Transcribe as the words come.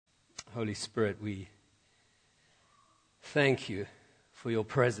Holy Spirit, we thank you for your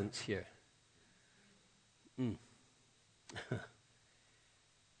presence here.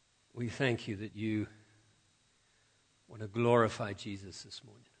 We thank you that you want to glorify Jesus this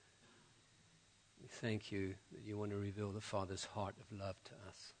morning. We thank you that you want to reveal the Father's heart of love to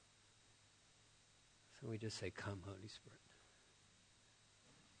us. So we just say, come, Holy Spirit.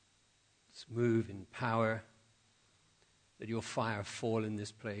 Let's move in power. Let your fire fall in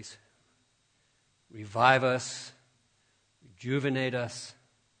this place. Revive us. Rejuvenate us.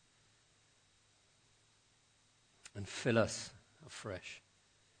 And fill us afresh.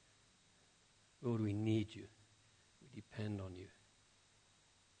 Lord, we need you. We depend on you.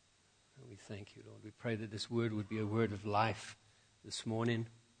 And we thank you, Lord. We pray that this word would be a word of life this morning.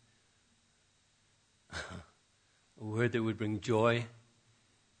 A word that would bring joy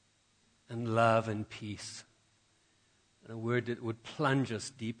and love and peace. And a word that would plunge us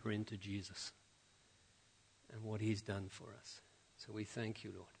deeper into Jesus and what he's done for us. So we thank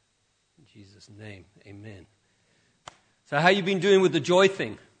you, Lord. In Jesus' name, amen. So how you been doing with the joy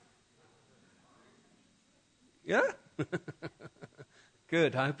thing? Yeah?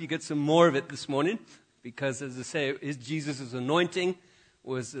 Good. I hope you get some more of it this morning because, as I say, Jesus' anointing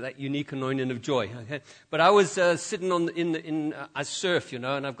was that unique anointing of joy. Okay? But I was sitting I surf, and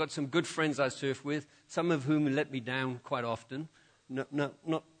I've got some good friends I surf with, some of whom let me down quite often.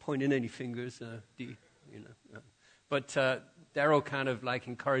 Not pointing any fingers, But Daryl kind of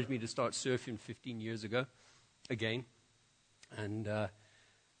encouraged me to start surfing 15 years ago, again. And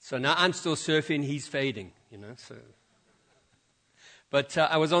so now I'm still surfing, he's fading, so. But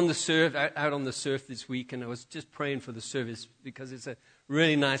I was on the surf, out on the surf this week, and I was just praying for the service because it's a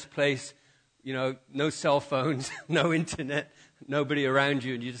really nice place. No cell phones, no internet, nobody around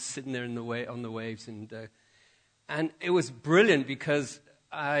you, and you're just sitting there on the waves. And it was brilliant because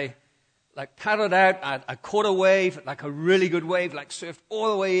I paddled out, I caught a wave, a really good wave, surfed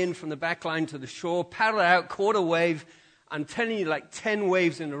all the way in from the back line to the shore, paddled out, caught a wave. I'm telling you, 10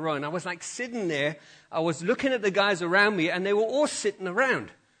 waves in a row. And I was sitting there. I was looking at the guys around me, and they were all sitting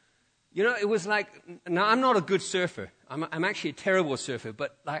around. It was now I'm not a good surfer. I'm actually a terrible surfer.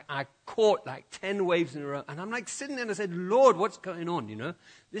 But I caught 10 waves in a row. And I'm sitting there and I said, Lord, what's going on,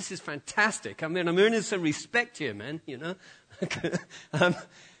 This is fantastic. I mean, I'm earning some respect here, man,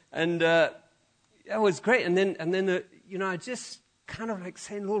 that was great. And then I just kind of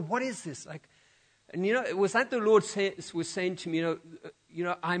saying, Lord, what is this? And it was the Lord was saying to me,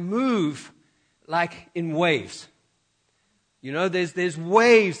 I move in waves. There's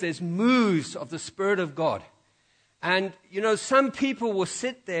waves, there's moves of the Spirit of God. And, some people will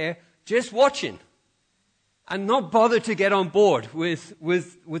sit there just watching and not bother to get on board with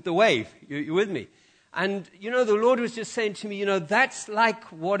the wave. You with me? And, the Lord was just saying to me, that's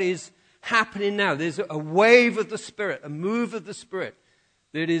what is happening now. There's a wave of the Spirit, a move of the Spirit.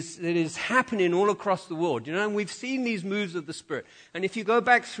 That is happening all across the world. And we've seen these moves of the Spirit. And if you go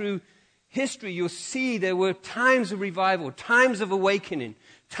back through history, you'll see there were times of revival, times of awakening,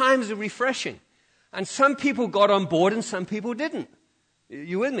 times of refreshing. And some people got on board and some people didn't.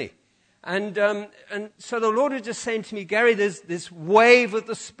 You with me? And so the Lord was just saying to me, Gary, there's this wave of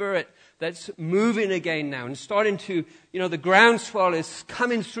the Spirit that's moving again now and starting to, the groundswell is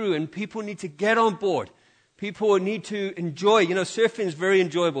coming through and people need to get on board. People need to enjoy. Surfing is very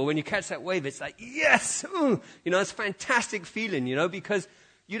enjoyable. When you catch that wave, it's yes! It's a fantastic feeling, because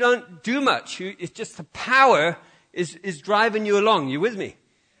you don't do much. It's just the power is driving you along. You with me?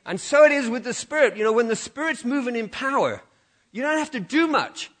 And so it is with the Spirit. When the Spirit's moving in power, you don't have to do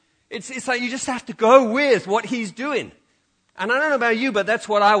much. It's you just have to go with what He's doing. And I don't know about you, but that's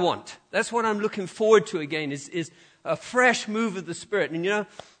what I want. That's what I'm looking forward to again, is a fresh move of the Spirit. And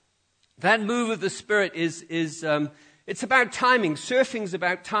that move of the Spirit it's about timing. Surfing's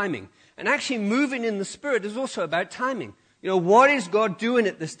about timing. And actually moving in the Spirit is also about timing. What is God doing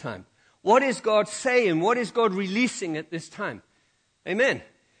at this time? What is God saying? What is God releasing at this time? Amen.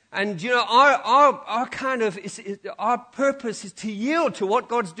 And, our purpose is to yield to what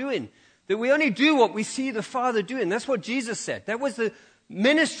God's doing. That we only do what we see the Father doing. That's what Jesus said. That was the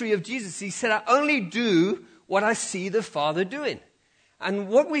ministry of Jesus. He said, I only do what I see the Father doing. And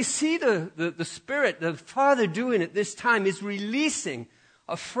what we see the Spirit, the Father doing at this time is releasing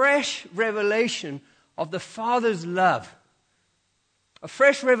a fresh revelation of the Father's love. A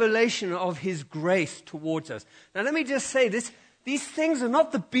fresh revelation of His grace towards us. Now let me just say this, these things are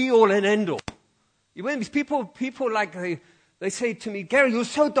not the be-all and end-all. People they say to me, Gary, you're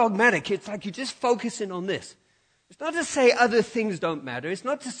so dogmatic. It's you're just focusing on this. It's not to say other things don't matter. It's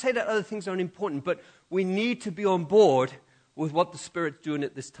not to say that other things aren't important, but we need to be on board with what the Spirit's doing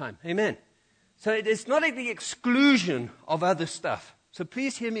at this time. Amen. So it's not at the exclusion of other stuff. So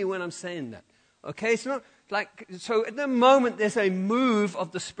please hear me when I'm saying that. Okay, it's not like, so at the moment there's a move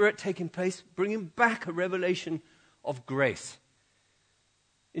of the Spirit taking place, bringing back a revelation of grace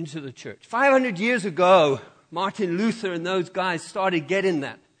into the church. 500 years ago, Martin Luther and those guys started getting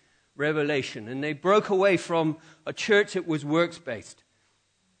that revelation, and they broke away from a church that was works-based.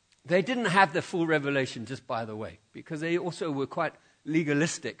 They didn't have the full revelation, just by the way, because they also were quite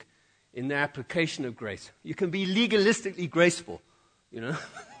legalistic in their application of grace. You can be legalistically graceful, you know.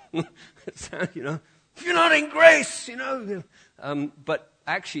 You know, if you're not in grace, you know. But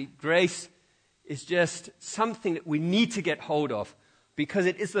actually, grace is just something that we need to get hold of because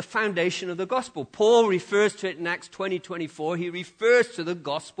it is the foundation of the gospel. Paul refers to it in Acts 20:24. He refers to the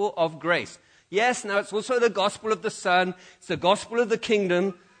gospel of grace. Yes, now it's also the gospel of the Son. It's the gospel of the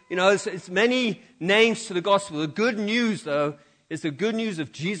kingdom. You know, it's many names to the gospel. The good news, though, is the good news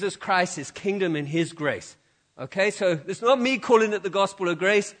of Jesus Christ, His kingdom, and His grace. Okay, so it's not me calling it the gospel of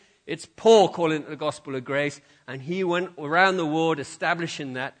grace. It's Paul calling it the gospel of grace. And he went around the world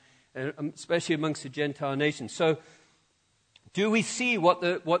establishing that, especially amongst the Gentile nations. So do we see what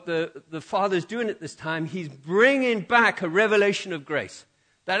the Father's doing at this time? He's bringing back a revelation of grace.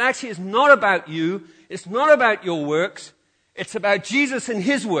 That actually is not about you. It's not about your works. It's about Jesus and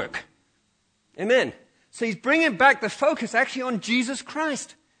His work. Amen. So He's bringing back the focus actually on Jesus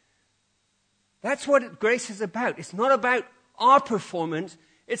Christ. That's what grace is about. It's not about our performance.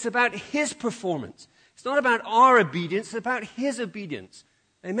 It's about His performance. It's not about our obedience. It's about His obedience.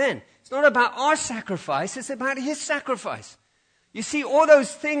 Amen. It's not about our sacrifice. It's about His sacrifice. You see, all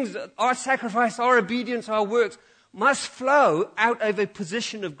those things, our sacrifice, our obedience, our works, must flow out of a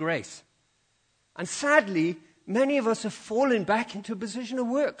position of grace. And sadly, many of us have fallen back into a position of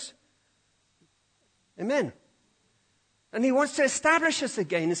works. Amen. And He wants to establish us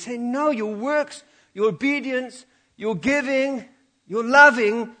again and say, no, your works, your obedience, your giving, your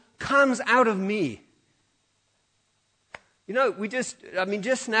loving comes out of me. You know,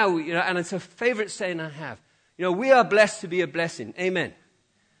 just now, you know, and it's a favorite saying I have. You know, we are blessed to be a blessing. Amen.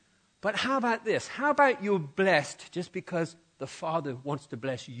 But how about this? How about you're blessed just because the Father wants to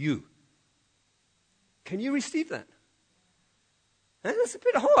bless you? Can you receive that? That's a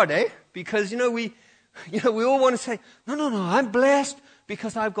bit hard, eh? Because, we all want to say, no, I'm blessed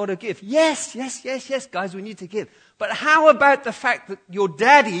because I've got to give. Yes, guys, we need to give. But how about the fact that your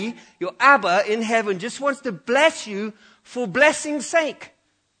daddy, your Abba in heaven, just wants to bless you for blessing's sake?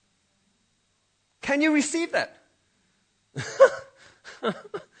 Can you receive that?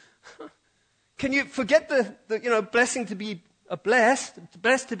 Can you forget the blessing to be blessed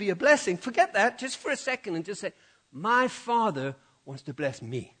to be a blessing? Forget that just for a second and just say, my Father wants to bless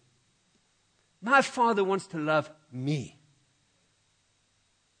me. My Father wants to love me.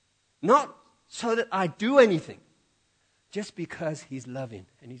 Not so that I do anything, just because He's loving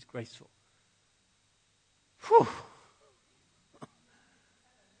and He's graceful. Whew.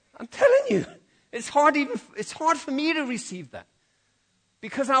 I'm telling you, it's hard for me to receive that.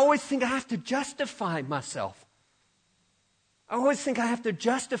 Because I always think I have to justify myself. I always think I have to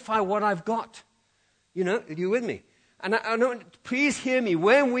justify what I've got. Are you with me? And I don't, please hear me,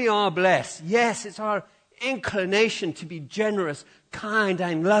 when we are blessed, yes, it's our inclination to be generous, kind,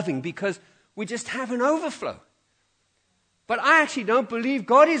 and loving because we just have an overflow. But I actually don't believe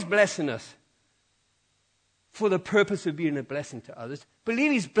God is blessing us for the purpose of being a blessing to others. I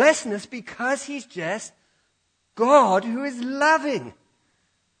believe He's blessing us because He's just God who is loving.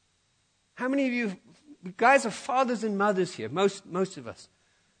 How many of you guys are fathers and mothers here? Most of us.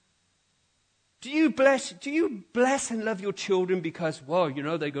 Do you bless and love your children because,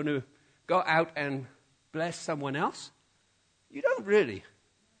 they're going to go out and bless someone else? You don't really.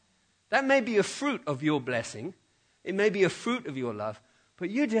 That may be a fruit of your blessing. It may be a fruit of your love.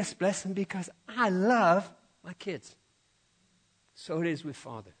 But you just bless them because I love my kids. So it is with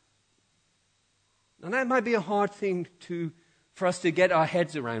Father. Now that might be a hard thing for us to get our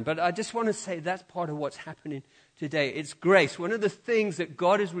heads around. But I just want to say that's part of what's happening today. It's grace. One of the things that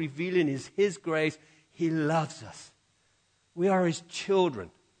God is revealing is His grace. He loves us. We are His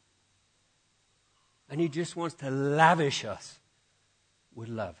children. And He just wants to lavish us with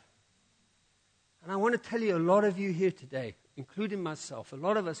love. And I want to tell you, a lot of you here today, including myself, a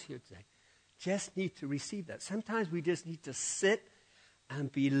lot of us here today, just need to receive that. Sometimes we just need to sit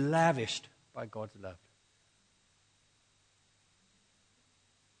and be lavished by God's love.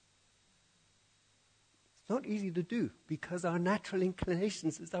 Not easy to do because our natural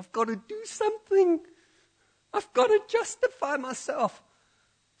inclinations is I've got to do something. I've got to justify myself.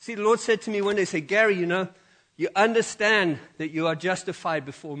 See, the Lord said to me one day, Gary, you understand that you are justified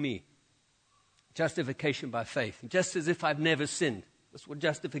before me. Justification by faith. Just as if I've never sinned. That's what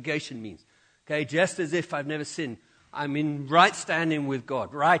justification means. Okay, just as if I've never sinned. I'm in right standing with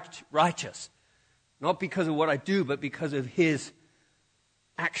God, righteous. Not because of what I do, but because of his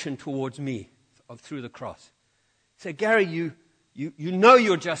action towards me through the cross. Say, Gary, you know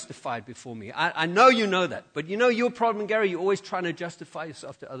you're justified before me. I know you know that. But you know your problem, Gary, you're always trying to justify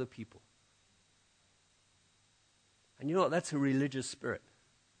yourself to other people. And you know what? That's a religious spirit.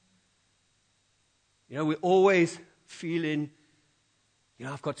 You know, we're always feeling, you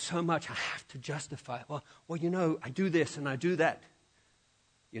know, I've got so much, I have to justify. Well, you know, I do this and I do that.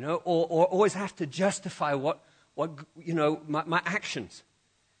 You know, or always have to justify what you know, my actions.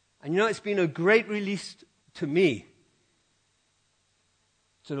 And you know, it's been a great release to me.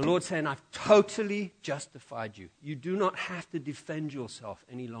 So the Lord saying, I've totally justified you. You do not have to defend yourself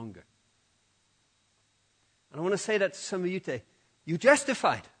any longer. And I want to say that to some of you today. You're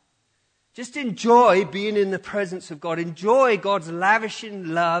justified. Just enjoy being in the presence of God. Enjoy God's lavishing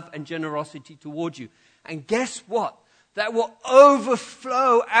love and generosity towards you. And guess what? That will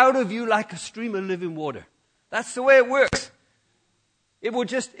overflow out of you like a stream of living water. That's the way it works. It will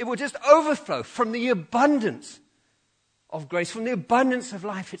just overflow from the abundance of grace, from the abundance of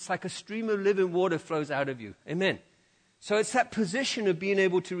life. It's like a stream of living water flows out of you. Amen. So it's that position of being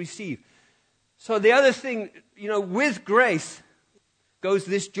able to receive. So the other thing, you know, with grace goes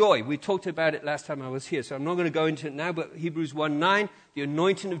this joy. We talked about it last time I was here, so I'm not going to go into it now, but Hebrews 1:9, the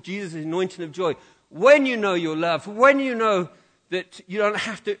anointing of Jesus, the anointing of joy. When you know you're loved, when you know that you don't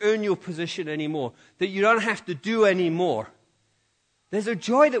have to earn your position anymore, that you don't have to do anymore, there's a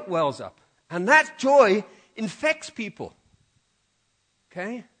joy that wells up. And that joy infects people.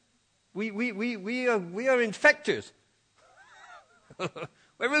 Okay? We are infectors.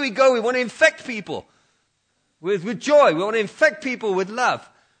 Wherever we go, we want to infect people with joy. We want to infect people with love.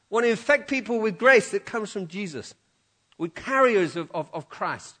 We want to infect people with grace that comes from Jesus. We're carriers of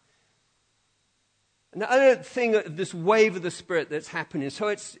Christ. And the other thing, this wave of the Spirit that's happening, so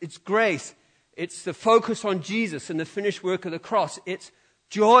it's grace. It's the focus on Jesus and the finished work of the cross. It's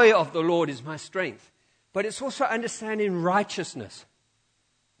joy of the Lord is my strength. But it's also understanding righteousness.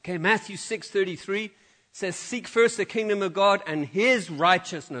 Okay, Matthew 6:33 says, seek first the kingdom of God and his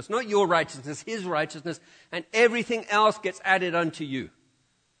righteousness, not your righteousness, his righteousness, and everything else gets added unto you.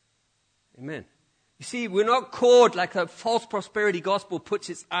 Amen. You see, we're not called like a false prosperity gospel puts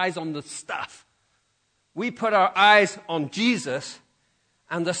its eyes on the stuff. We put our eyes on Jesus,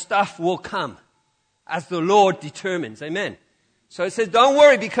 and the stuff will come as the Lord determines. Amen. So it says, don't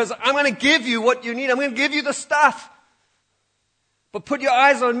worry, because I'm going to give you what you need. I'm going to give you the stuff. But put your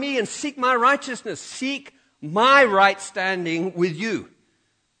eyes on me and seek my righteousness. Seek my right standing with you.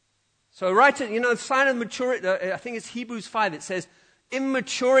 So sign of maturity, I think it's Hebrews 5, it says,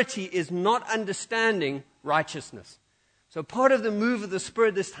 immaturity is not understanding righteousness. So part of the move of the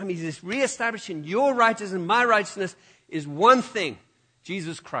Spirit this time is this reestablishing your righteousness and my righteousness is one thing,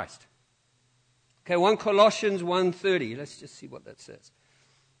 Jesus Christ. Okay, 1 Colossians 1:30. Let's just see what that says.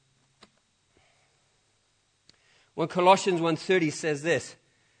 1 Colossians 1:30 says this.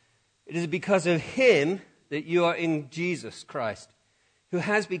 It is because of him that you are in Jesus Christ, who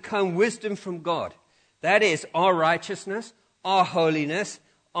has become wisdom from God. That is our righteousness, our holiness,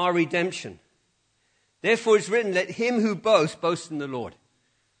 our redemption. Therefore it's written, let him who boasts, boast in the Lord.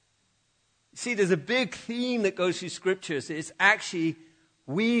 See, there's a big theme that goes through scriptures. It's actually,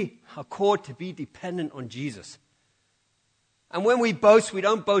 we are called to be dependent on Jesus. And when we boast, we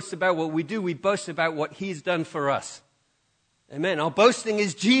don't boast about what we do. We boast about what he's done for us. Amen. Our boasting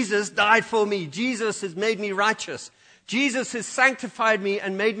is Jesus died for me. Jesus has made me righteous. Jesus has sanctified me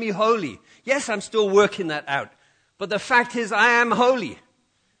and made me holy. Yes, I'm still working that out. But the fact is, I am holy.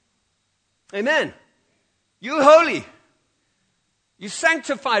 Amen. You're holy. You're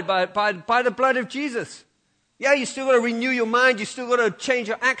sanctified by the blood of Jesus. Yeah, you still got to renew your mind. You still got to change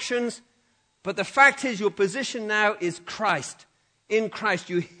your actions. But the fact is, your position now is Christ. In Christ.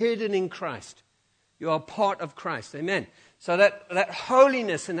 You're hidden in Christ. You are part of Christ. Amen. So that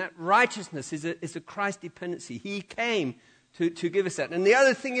holiness and that righteousness is a Christ dependency. He came to give us that. And the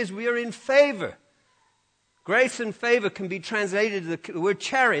other thing is we are in favor. Grace and favor can be translated. The word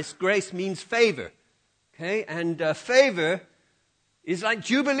charis, grace, means favor. Okay? And favor is like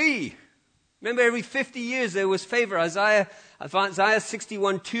Jubilee. Remember, every 50 years there was favor. Isaiah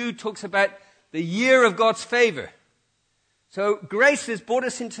 61:2 talks about the year of God's favor. So grace has brought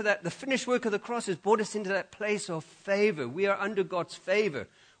us into that, the finished work of the cross has brought us into that place of favor. We are under God's favor.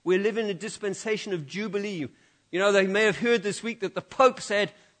 We're living a dispensation of Jubilee. You know, they may have heard this week that the Pope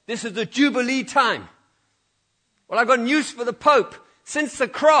said, this is the Jubilee time. Well, I've got news for the Pope. Since the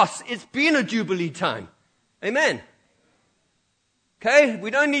cross, it's been a Jubilee time. Amen. Okay?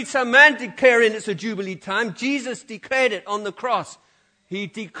 We don't need some man declaring it's a Jubilee time. Jesus declared it on the cross. He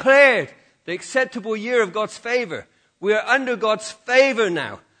declared the acceptable year of God's favor. We are under God's favor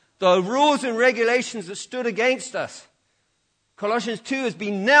now. The rules and regulations that stood against us, Colossians 2 has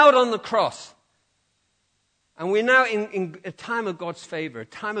been nailed on the cross. And we're now in a time of God's favor, a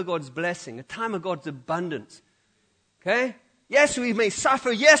time of God's blessing, a time of God's abundance. Okay? Yes, we may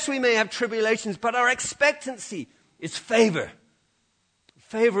suffer. Yes, we may have tribulations, but our expectancy is favor.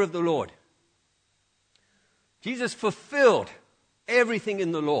 Favor of the Lord. Jesus fulfilled everything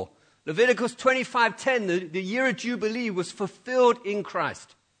in the law. Leviticus 25:10, the year of Jubilee was fulfilled in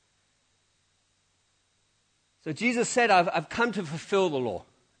Christ. So Jesus said, I've come to fulfill the law.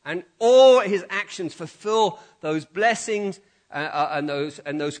 And all his actions fulfill those blessings and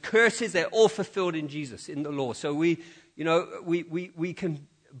those curses. They're all fulfilled in Jesus, in the law. So we can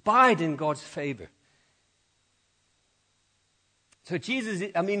abide in God's favor. So Jesus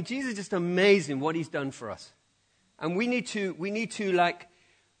is just amazing what he's done for us. And we need to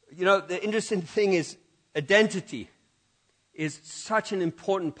the interesting thing is identity is such an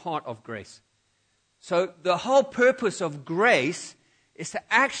important part of grace. So the whole purpose of grace is to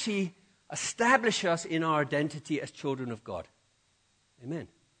actually establish us in our identity as children of God. Amen.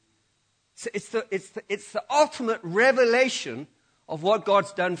 So it's the ultimate revelation of what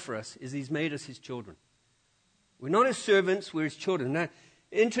God's done for us, is he's made us his children. We're not his servants, we're his children. Now,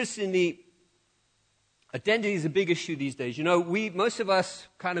 interestingly, identity is a big issue these days. Most of us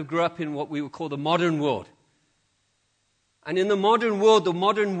kind of grew up in what we would call the modern world. And in the modern world, the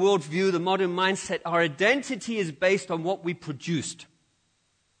modern worldview, the modern mindset, our identity is based on what we produced.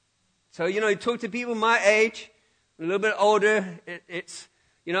 So, you talk to people my age, a little bit older,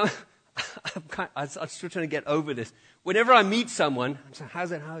 I'm still trying to get over this. Whenever I meet someone, I'm saying,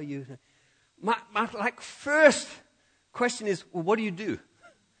 how's it, how are you? My first question is, well, what do you do?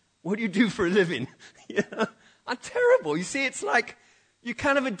 What do you do for a living? I'm terrible. You see, it's like you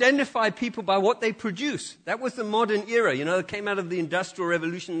kind of identify people by what they produce. That was the modern era, it came out of the Industrial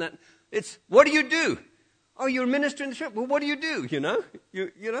Revolution. That it's, what do you do? Oh, you're a minister in the church. Well, what do you do?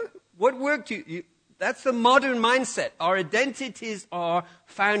 What work do you? That's the modern mindset. Our identities are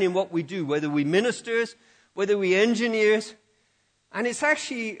found in what we do, whether we ministers, whether we engineers. And it's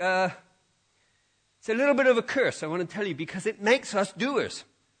actually, it's a little bit of a curse, I want to tell you, because it makes us doers.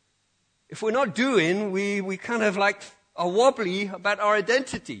 If we're not doing, we kind of like are wobbly about our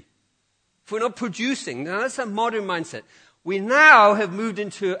identity. If we're not producing, now that's a modern mindset. We now have moved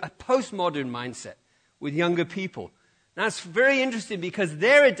into a postmodern mindset with younger people. Now it's very interesting because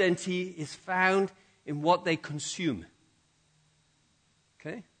their identity is found in what they consume.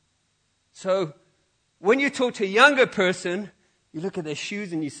 Okay? So when you talk to a younger person, you look at their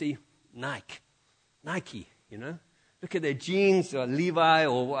shoes and you see Nike, Look at their jeans, or Levi,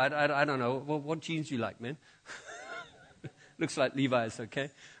 or I don't know. What jeans do you like, man? Looks like Levi's, okay?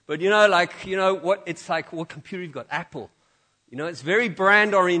 But what computer you've got? Apple. It's very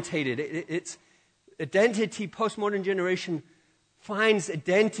brand orientated. It's identity, postmodern generation finds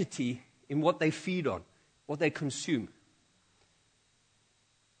identity in what they feed on, what they consume.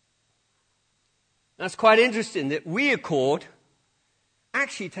 That's quite interesting that we are called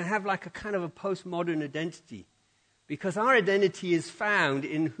actually to have like a kind of a postmodern identity. Because our identity is found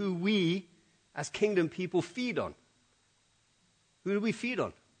in who we, as kingdom people, feed on. Who do we feed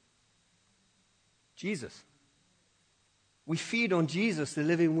on? Jesus. We feed on Jesus, the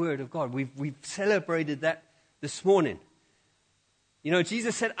living Word of God. We've celebrated that this morning.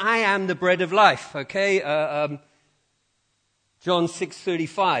 Jesus said, I am the bread of life, okay? John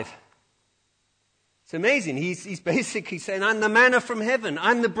 6:35. It's amazing. He's basically saying, I'm the manna from heaven.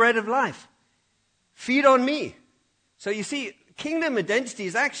 I'm the bread of life. Feed on me. So you see, kingdom identity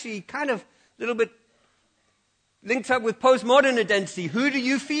is actually kind of a little bit linked up with postmodern identity. Who do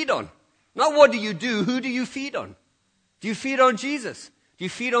you feed on? Not what do you do, who do you feed on? Do you feed on Jesus? Do you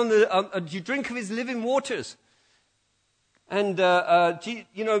feed on do you drink of his living waters? And,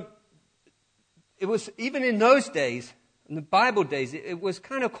 it was, even in those days, in the Bible days, it was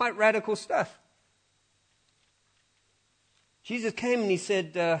kind of quite radical stuff. Jesus came and he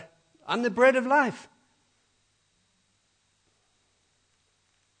said, I'm the bread of life.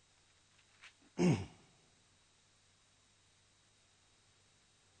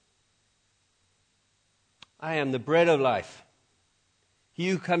 I am the bread of life. He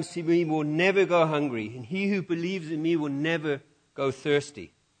who comes to me will never go hungry, and he who believes in me will never go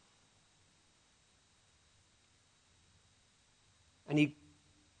thirsty. And he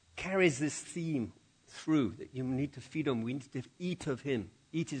carries this theme, through, that you need to feed on. We need to eat of him,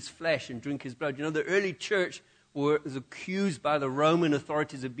 eat his flesh and drink his blood. You know, the early church was accused by the Roman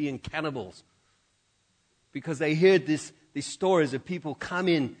authorities of being cannibals because they heard these stories of people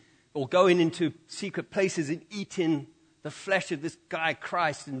coming or going into secret places and eating the flesh of this guy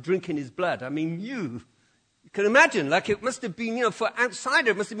Christ and drinking his blood. I mean, you can imagine, like it must have been, for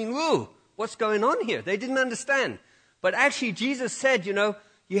outsider, it must have been, whoa, what's going on here? They didn't understand. But actually, Jesus said,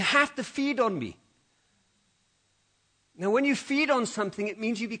 you have to feed on me. Now, when you feed on something, it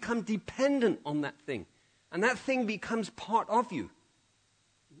means you become dependent on that thing. And that thing becomes part of you.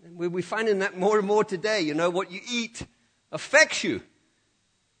 And we're finding that more and more today. What you eat affects you.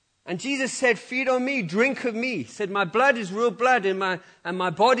 And Jesus said, feed on me, drink of me. He said, my blood is real blood and my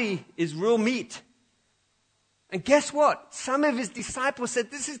body is real meat. And guess what? Some of his disciples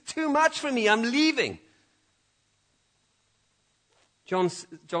said, this is too much for me. I'm leaving. John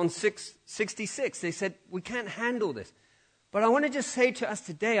 6:66, they said, we can't handle this. But I want to just say to us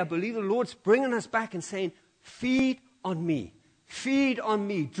today, I believe the Lord's bringing us back and saying, feed on me,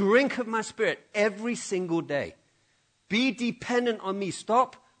 drink of my spirit every single day. Be dependent on me.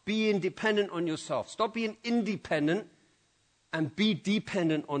 Stop being dependent on yourself. Stop being independent and be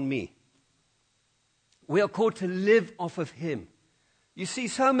dependent on me. We are called to live off of him. You see,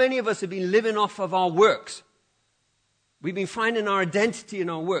 so many of us have been living off of our works. We've been finding our identity in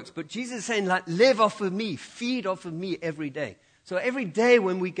our works. But Jesus is saying, live off of me, feed off of me every day. So every day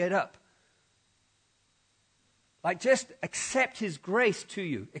when we get up, just accept his grace to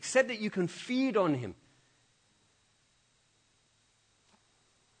you. Accept that you can feed on him.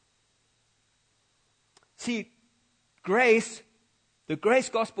 See, the grace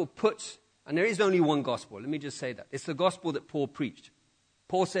gospel puts, and there is only one gospel. Let me just say that. It's the gospel that Paul preached.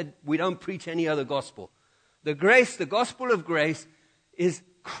 Paul said, we don't preach any other gospel. The gospel of grace is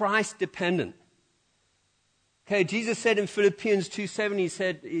Christ dependent. Okay, Jesus said in Philippians 2:7,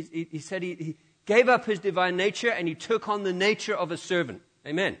 he said he gave up his divine nature and he took on the nature of a servant.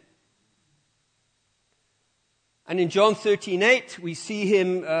 Amen. And in John 13:8, we see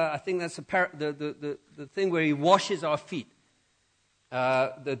him, I think that's the thing where he washes our feet,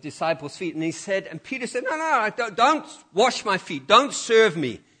 the disciples' feet. And he said, and Peter said, no, don't wash my feet. Don't serve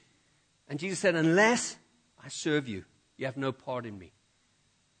me. And Jesus said, unless I serve you, you have no part in me.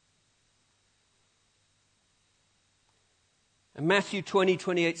 And Matthew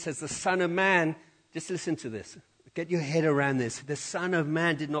 20:28 says, the Son of Man, just listen to this. Get your head around this. The Son of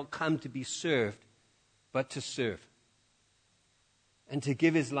Man did not come to be served, but to serve. And to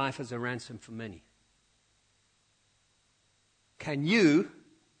give his life as a ransom for many. Can you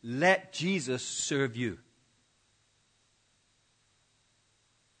let Jesus serve you?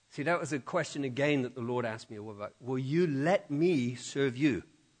 See, that was a question again that the Lord asked me. Will you let me serve you,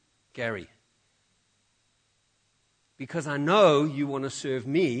 Gary? Because I know you want to serve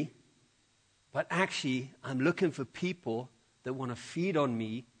me, but actually I'm looking for people that want to feed on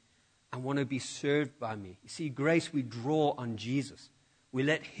me and want to be served by me. You see, grace, we draw on Jesus. We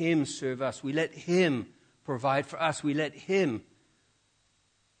let him serve us. We let him provide for us. We let him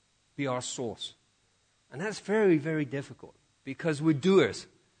be our source. And that's very, very difficult because we're doers.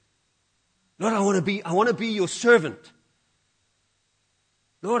 Lord, I want to be your servant.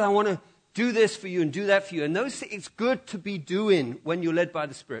 Lord, I want to do this for you and do that for you. And those things, it's good to be doing when you're led by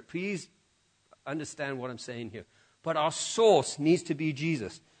the Spirit. Please understand what I'm saying here. But our source needs to be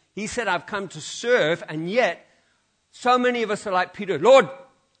Jesus. He said, I've come to serve, and yet so many of us are like Peter. Lord,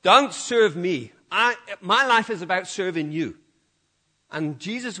 don't serve me. My life is about serving you. And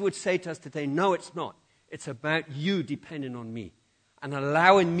Jesus would say to us today, no, it's not. It's about you depending on me and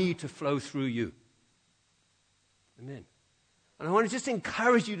allowing me to flow through you. Amen. And I want to just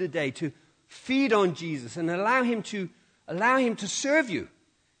encourage you today to feed on Jesus and allow him to serve you.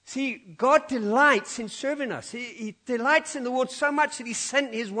 See, God delights in serving us. He delights in the world so much that he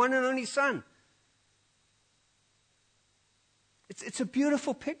sent his one and only Son. It's a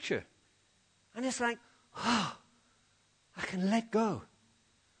beautiful picture. And it's like, I can let go.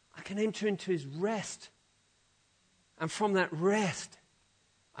 I can enter into his rest. And from that rest,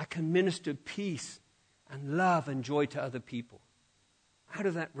 I can minister peace and love and joy to other people. Out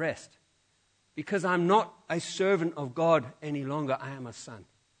of that rest. Because I'm not a servant of God any longer. I am a son.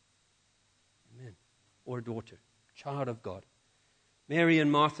 Amen. Or a daughter. Child of God. Mary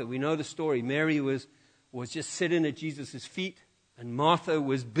and Martha, we know the story. Mary was just sitting at Jesus' feet. And Martha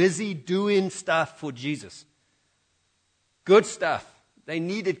was busy doing stuff for Jesus. Good stuff. They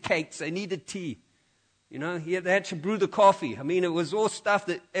needed cakes. They needed tea. You know, they had to brew the coffee. I mean, it was all stuff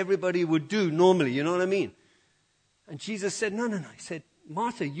that everybody would do normally. You know what I mean? And Jesus said, no. He said,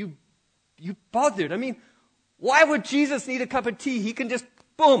 Martha, you you bothered? I mean, why would Jesus need a cup of tea? He can just,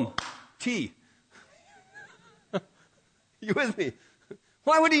 boom, tea. You with me?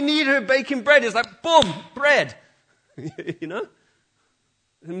 Why would he need her baking bread? It's like, boom, bread. You know?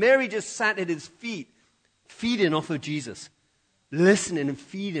 And Mary just sat at his feet, feeding off of Jesus, listening and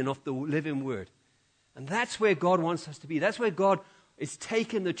feeding off the living word. And that's where God wants us to be. That's where God is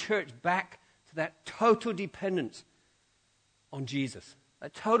taking the church back to that total dependence on Jesus.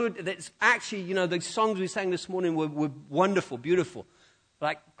 That's actually, you know, the songs we sang this morning were wonderful, beautiful.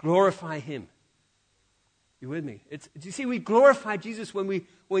 Like, glorify him. You with me? Do you see, we glorify Jesus when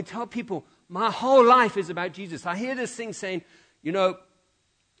we tell people, my whole life is about Jesus. I hear this thing saying, you know,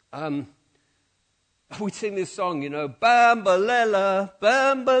 we sing this song, you know, Bambalela,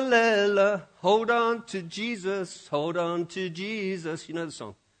 Bambalela, hold on to Jesus, hold on to Jesus. You know the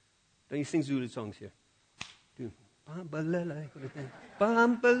song. Don't you sing Zulu songs here? Do Bambalela,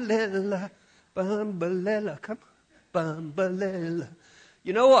 Bambalela, Bambalela, come, Bambalela.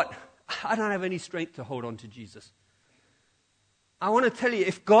 You know what? I don't have any strength to hold on to Jesus. I want to tell you,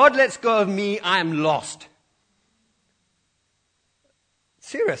 if God lets go of me, I am lost.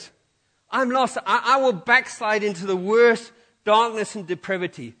 Serious. I'm lost. I will backslide into the worst darkness and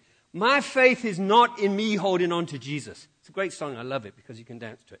depravity. My faith is not in me holding on to Jesus. It's a great song. I love it because you can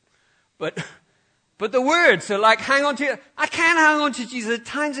dance to it. But the words are like, hang on to it. I can't hang on to Jesus. There are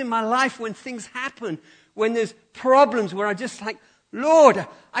times in my life when things happen, when there's problems, where I just like, Lord,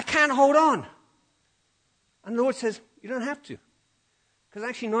 I can't hold on. And the Lord says, you don't have to. Because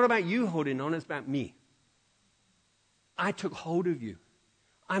actually not about you holding on, it's about me. I took hold of you.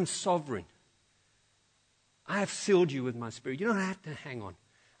 I'm sovereign. I have sealed you with my spirit. You don't have to hang on.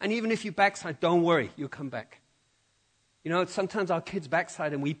 And even if you backslide, don't worry, you'll come back. You know, sometimes our kids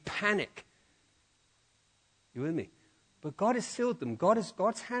backslide and we panic. You with me? But God has sealed them.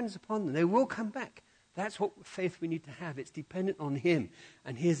 God's hands upon them. They will come back. That's what faith we need to have. It's dependent on him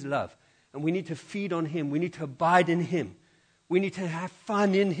and his love. And we need to feed on him. We need to abide in him. We need to have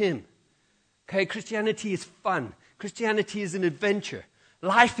fun in him. Okay, Christianity is fun. Christianity is an adventure.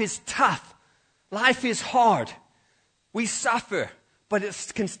 Life is tough. Life is hard. We suffer, but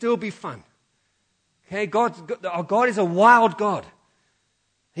it can still be fun. Okay, our God is a wild God.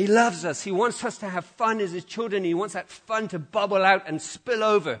 He loves us. He wants us to have fun as his children. He wants that fun to bubble out and spill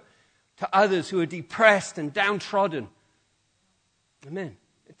over to others who are depressed and downtrodden. Amen.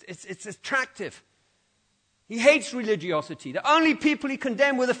 It's attractive. He hates religiosity. The only people he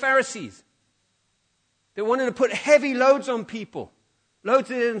condemned were the Pharisees. They wanted to put heavy loads on people. Loads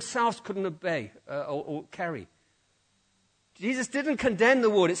they themselves couldn't obey or carry. Jesus didn't condemn the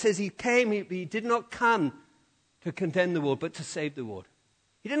world. It says he did not come to condemn the world, but to save the world.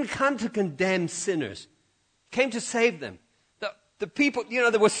 He didn't come to condemn sinners. He came to save them. The people, you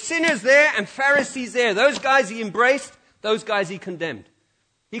know, there were sinners there and Pharisees there. Those guys he embraced, those guys he condemned.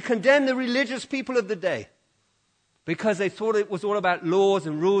 He condemned the religious people of the day because they thought it was all about laws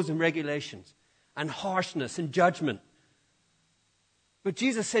and rules and regulations and harshness and judgment. But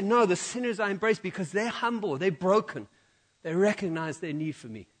Jesus said, no, the sinners I embrace because they're humble, they're broken. They recognize their need for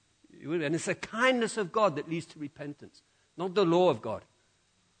me. And it's the kindness of God that leads to repentance, not the law of God.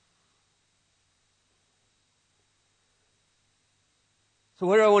 So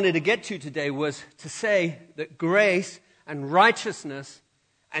where I wanted to get to today was to say that grace and righteousness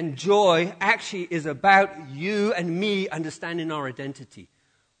and joy actually is about you and me understanding our identity.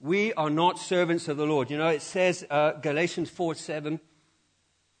 We are not servants of the Lord. You know, it says, Galatians 4:7.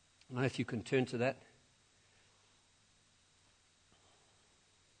 I don't know if you can turn to that.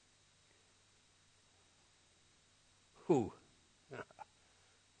 Who?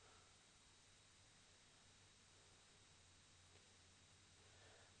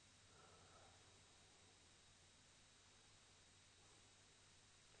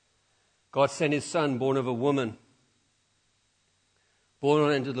 God sent his Son, born of a woman,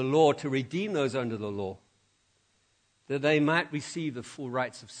 born under the law, to redeem those under the law, that they might receive the full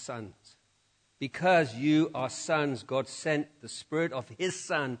rights of sons. Because you are sons, God sent the Spirit of his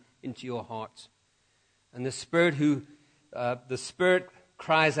Son into your hearts. And the Spirit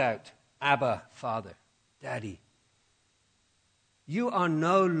cries out, Abba, Father, Daddy. You are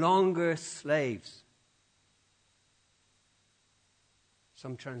no longer slaves.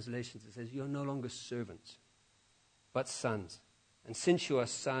 Some translations it says, you are no longer servants, but sons. And since you are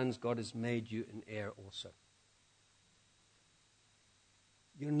sons, God has made you an heir also.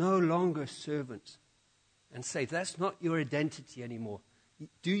 You're no longer servants and slaves. That's not your identity anymore.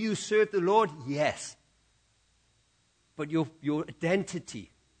 Do you serve the Lord? Yes. But your identity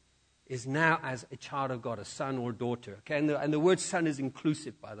is now as a child of God, a son or daughter. Okay, and the word son is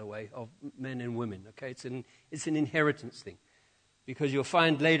inclusive, by the way, of men and women. Okay, it's an inheritance thing, because you'll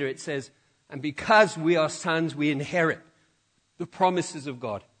find later it says, and because we are sons, we inherit the promises of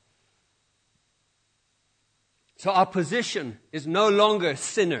God. So our position is no longer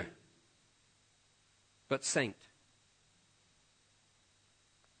sinner, but saint.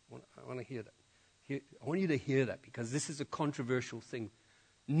 I want to hear that. I want you to hear that, because this is a controversial thing.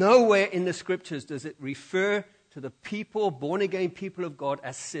 Nowhere in the scriptures does it refer to the people, born-again people of God,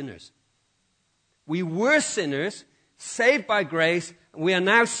 as sinners. We were sinners, saved by grace, and we are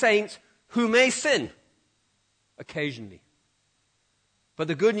now saints who may sin occasionally. But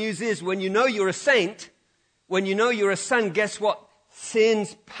the good news is, when you know you're a saint, when you know you're a son, guess what?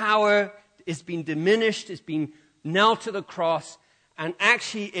 Sin's power is being diminished, it's been nailed to the cross, and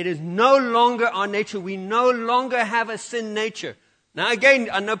actually it is no longer our nature. We no longer have a sin nature. Now again,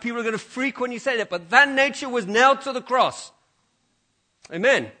 I know people are going to freak when you say that, but that nature was nailed to the cross.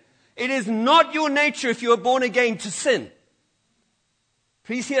 Amen. It is not your nature, if you are born again, to sin.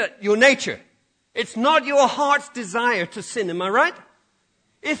 Please hear that. Your nature. It's not your heart's desire to sin. Am I right?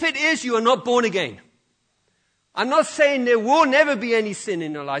 If it is, you are not born again. I'm not saying there will never be any sin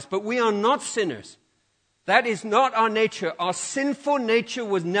in our lives, but we are not sinners. That is not our nature. Our sinful nature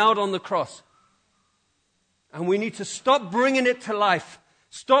was nailed on the cross. And we need to stop bringing it to life.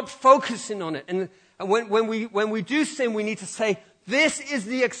 Stop focusing on it. And when we do sin, we need to say, this is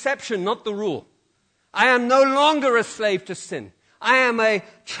the exception, not the rule. I am no longer a slave to sin. I am a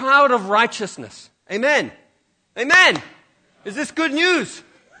child of righteousness. Amen. Amen. Is this good news?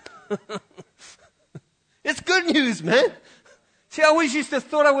 It's good news, man. See, I always used to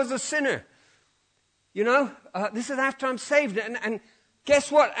thought I was a sinner. You know, this is after I'm saved. And guess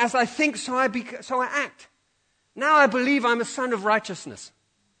what? As I think, so I act. Now I believe I'm a son of righteousness.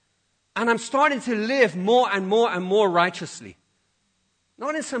 And I'm starting to live more and more and more righteously.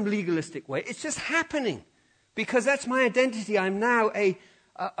 Not in some legalistic way. It's just happening. Because that's my identity. I'm now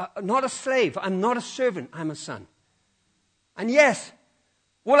not a slave. I'm not a servant. I'm a son. And yes,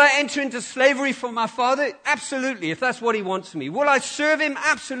 will I enter into slavery for my father? Absolutely, if that's what he wants me. Will I serve him?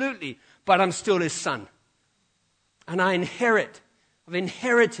 Absolutely. But I'm still his son. And I've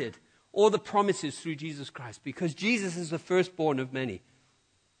inherited all the promises through Jesus Christ, because Jesus is the firstborn of many.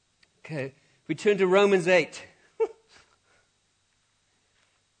 Okay, we turn to Romans 8.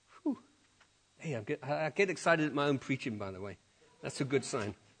 Hey, I get excited at my own preaching, by the way. That's a good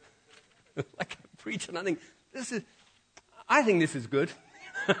sign. Like I preach and I think, this is good.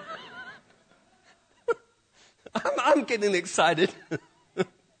 I'm getting excited.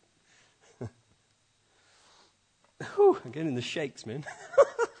 I'm getting the shakes, man.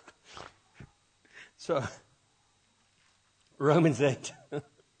 So, Romans 8.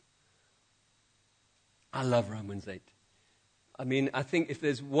 I love Romans 8. I mean, I think if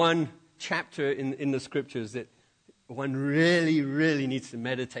there's one chapter in the scriptures that one really, really needs to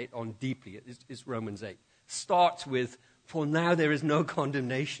meditate on deeply, it's Romans 8. Starts with, for now there is no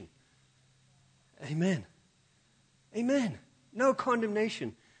condemnation. Amen. Amen. No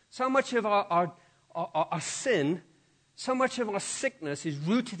condemnation. So much of our sin, so much of our sickness is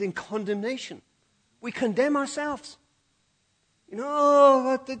rooted in condemnation. We condemn ourselves. You know, oh,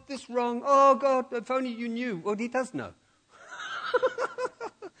 I did this wrong. Oh, God, if only you knew. Well, he does know.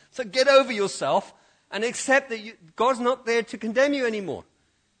 So get over yourself and accept that God's not there to condemn you anymore.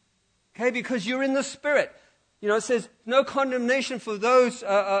 Okay, because you're in the Spirit. You know, it says, no condemnation for those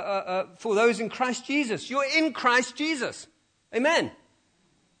in Christ Jesus. You're in Christ Jesus. Amen.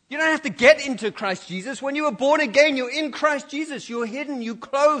 You don't have to get into Christ Jesus. When you were born again, you're in Christ Jesus. You're hidden, you're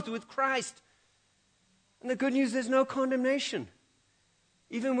clothed with Christ. And the good news, there's no condemnation.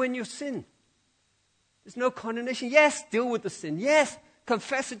 Even when you sin. There's no condemnation. Yes, deal with the sin. Yes,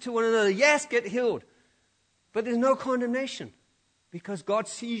 confess it to one another. Yes, get healed. But there's no condemnation. Because God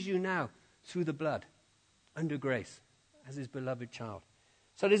sees you now through the blood. Under grace. As his beloved child.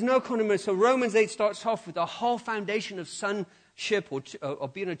 So there's no condemnation. So Romans 8 starts off with the whole foundation of sonship or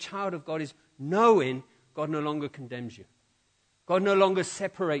being a child of God is knowing God no longer condemns you. God no longer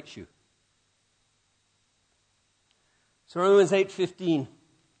separates you. So Romans 8:15.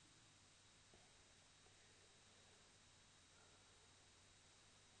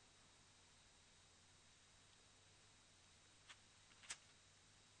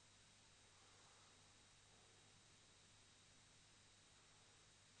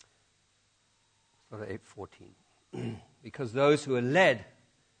 Start at 8:14. Because those who are led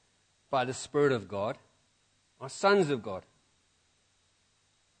by the Spirit of God are sons of God.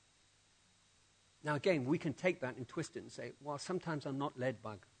 Now again, we can take that and twist it and say, well, sometimes I'm not led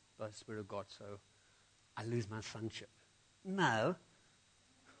by by the Spirit of God, so I lose my sonship. No.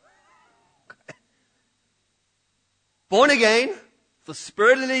 Born again, the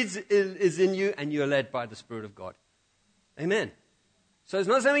Spirit is in you, and you are led by the Spirit of God. Amen. So it's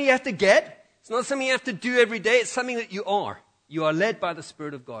not something you have to get. It's not something you have to do every day. It's something that you are. You are led by the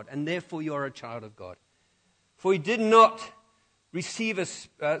Spirit of God, and therefore you are a child of God. For you did not receive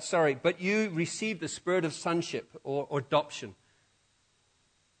but you received the spirit of sonship or adoption.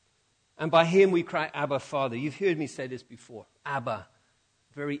 And by him we cry, Abba, Father. You've heard me say this before. Abba,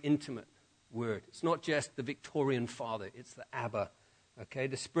 very intimate word. It's not just the Victorian father, it's the Abba. Okay,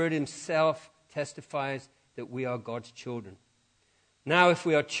 the Spirit himself testifies that we are God's children. Now, if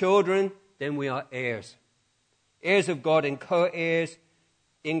we are children, then we are heirs. Heirs of God and co-heirs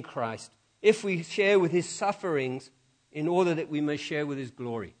in Christ. If we share with his sufferings, in order that we may share with his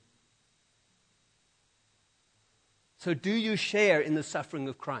glory. So do you share in the suffering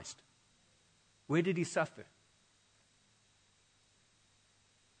of Christ? Where did he suffer?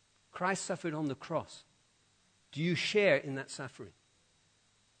 Christ suffered on the cross. Do you share in that suffering?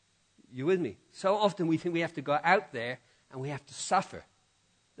 You with me? So often we think we have to go out there and we have to suffer.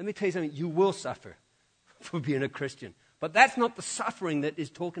 Let me tell you something. You will suffer for being a Christian. But that's not the suffering that is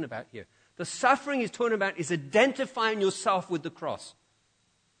talking about here. The suffering he's talking about is identifying yourself with the cross.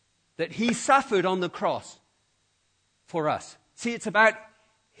 That he suffered on the cross for us. See, it's about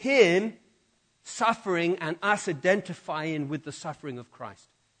him suffering and us identifying with the suffering of Christ.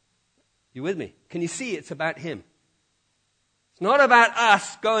 You with me? Can you see it's about him? It's not about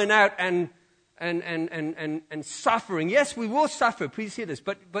us going out and suffering. Yes, we will suffer. Please hear this.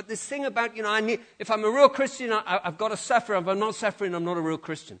 But this thing about, if I'm a real Christian, I've got to suffer. If I'm not suffering, I'm not a real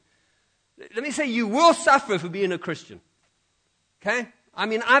Christian. Let me say, you will suffer for being a Christian. Okay? I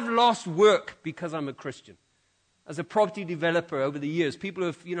mean, I've lost work because I'm a Christian. As a property developer over the years, people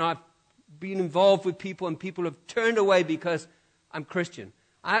have, I've been involved with people and people have turned away because I'm Christian.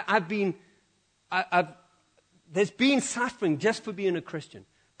 There's been suffering just for being a Christian.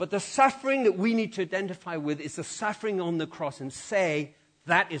 But the suffering that we need to identify with is the suffering on the cross and say,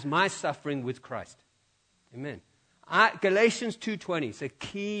 that is my suffering with Christ. Amen. Galatians 2:20 is a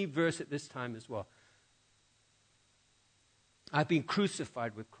key verse at this time as well. I've been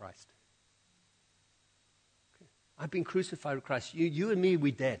crucified with Christ. Okay. I've been crucified with Christ. You and me,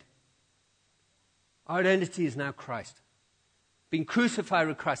 we're dead. Our identity is now Christ. Been crucified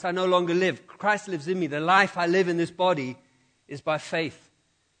with Christ. I no longer live. Christ lives in me. The life I live in this body is by faith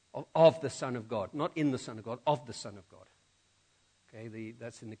of the Son of God. Not in the Son of God, of the Son of God. Okay,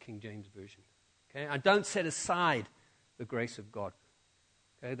 that's in the King James Version. Okay, I don't set aside the grace of God.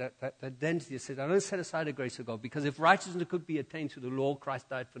 Okay, that identity says, I don't set aside the grace of God, because if righteousness could be attained through the law, Christ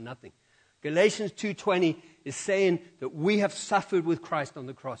died for nothing. Galatians 2:20 is saying that we have suffered with Christ on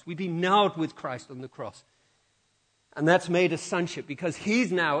the cross. We've been nailed with Christ on the cross. And that's made us sonship, because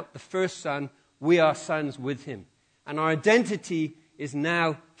he's now the first son, we are sons with him. And our identity is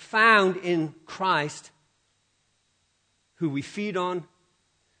now found in Christ, who we feed on,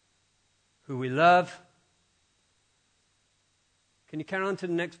 who we love. Can you carry on to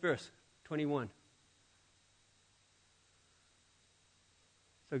the next verse, 21?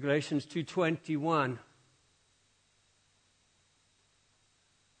 So Galatians 2:21.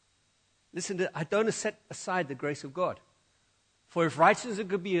 Listen, I don't set aside the grace of God. For if righteousness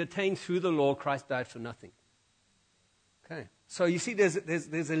could be attained through the law, Christ died for nothing. Okay. So you see, there's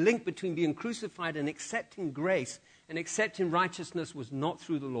a link between being crucified and accepting grace, and accepting righteousness was not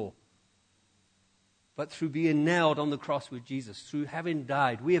through the law, but through being nailed on the cross with Jesus, through having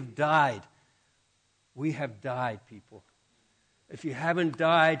died. We have died. We have died, people. If you haven't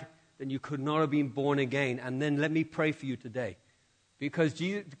died, then you could not have been born again. And then let me pray for you today. Because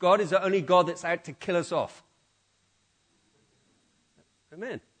God is the only God that's out to kill us off.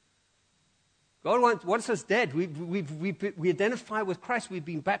 Amen. God wants us dead. We identify with Christ. We've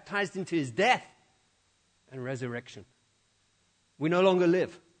been baptized into his death and resurrection. We no longer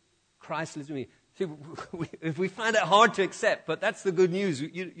live. Christ lives in me. See, if we find it hard to accept, but that's the good news.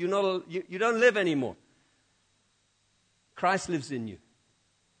 You don't live anymore. Christ lives in you.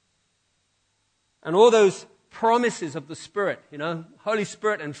 And all those promises of the Spirit, Holy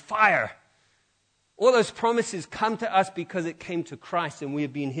Spirit and fire, all those promises come to us because it came to Christ and we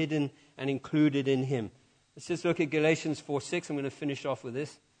have been hidden and included in him. Let's just look at Galatians 4:6. I'm going to finish off with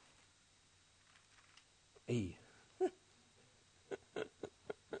this. Hey.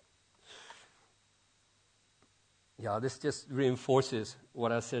 Yeah, this just reinforces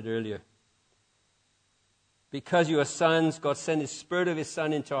what I said earlier. Because you are sons, God sent his Spirit of his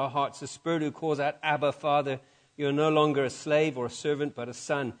Son into our hearts, the Spirit who calls out, Abba, Father. You are no longer a slave or a servant, but a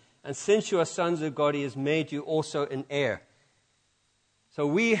son. And since you are sons of God, he has made you also an heir. So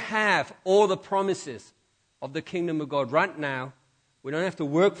we have all the promises of the kingdom of God right now. We don't have to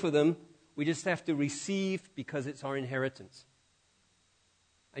work for them. We just have to receive because it's our inheritance.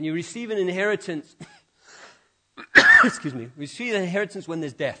 And you receive an inheritance, excuse me, receive an inheritance when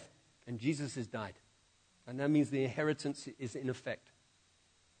there's death. And Jesus has died. And that means the inheritance is in effect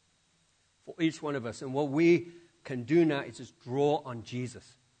for each one of us. And what we can do now is just draw on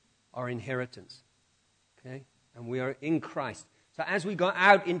Jesus, our inheritance. Okay? And we are in Christ. So as we go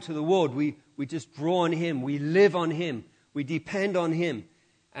out into the world, we just draw on him. We live on him. We depend on him.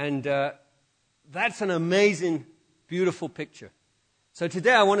 And that's an amazing, beautiful picture. So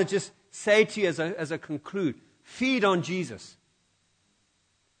today I want to just say to you as I conclude, feed on Jesus.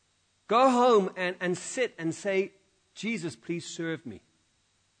 Go home and sit and say, Jesus, please serve me.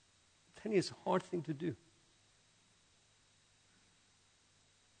 I'm telling you, it's a hard thing to do.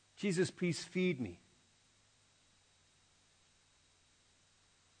 Jesus, please feed me.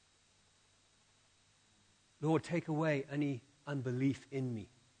 Lord, take away any unbelief in me.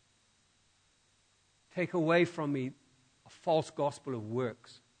 Take away from me a false gospel of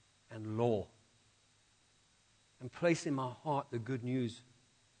works and law. And place in my heart the good news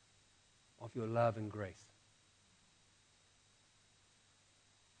of your love and grace.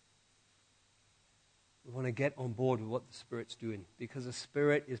 We want to get on board with what the Spirit's doing, because the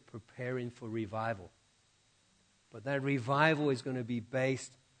Spirit is preparing for revival. But that revival is going to be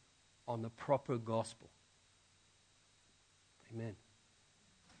based on the proper gospel. Amen.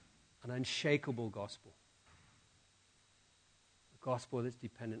 An unshakable gospel. A gospel that's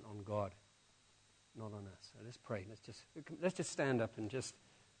dependent on God, not on us. So let's pray. Let's just stand up and let's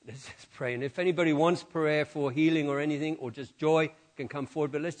just pray. And if anybody wants prayer for healing or anything, or just joy, can come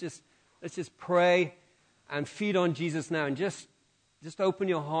forward. But let's just pray and feed on Jesus now. And just open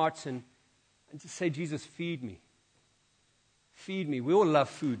your hearts and just say, Jesus, feed me. Feed me. We all love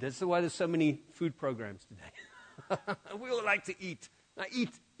food. That's why there's so many food programs today. We all like to eat. Now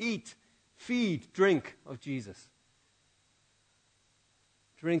eat, feed, drink of Jesus.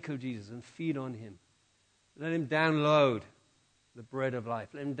 Drink of Jesus and feed on him. Let him download the bread of life.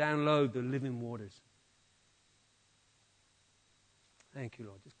 Let him download the living waters. Thank you,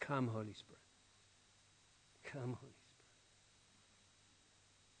 Lord. Just come, Holy Spirit. Come, Holy Spirit.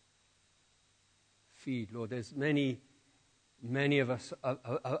 Feed, Lord. There's many of us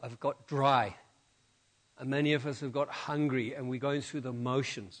have got dry. And many of us have got hungry, and we're going through the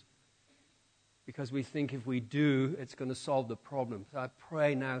motions because we think if we do, it's going to solve the problem. So I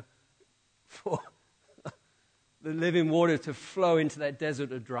pray now for the living water to flow into that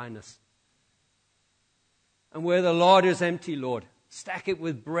desert of dryness. And where the larder is empty, Lord, stack it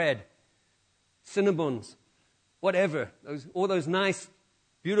with bread, cinnamons, whatever, all those nice,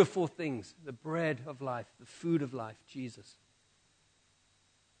 beautiful things, the bread of life, the food of life, Jesus.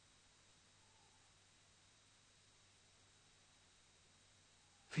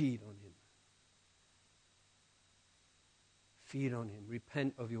 Feed on him. Feed on him.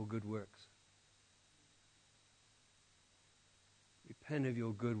 Repent of your good works. Repent of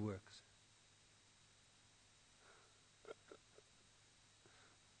your good works.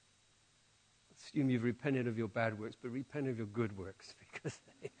 Assume you've repented of your bad works, but repent of your good works, because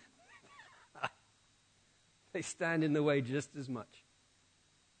they stand in the way just as much.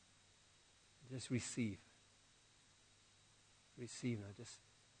 Just receive. Receive now. Just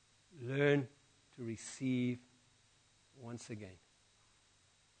learn to receive once again.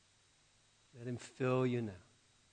 Let him fill you now.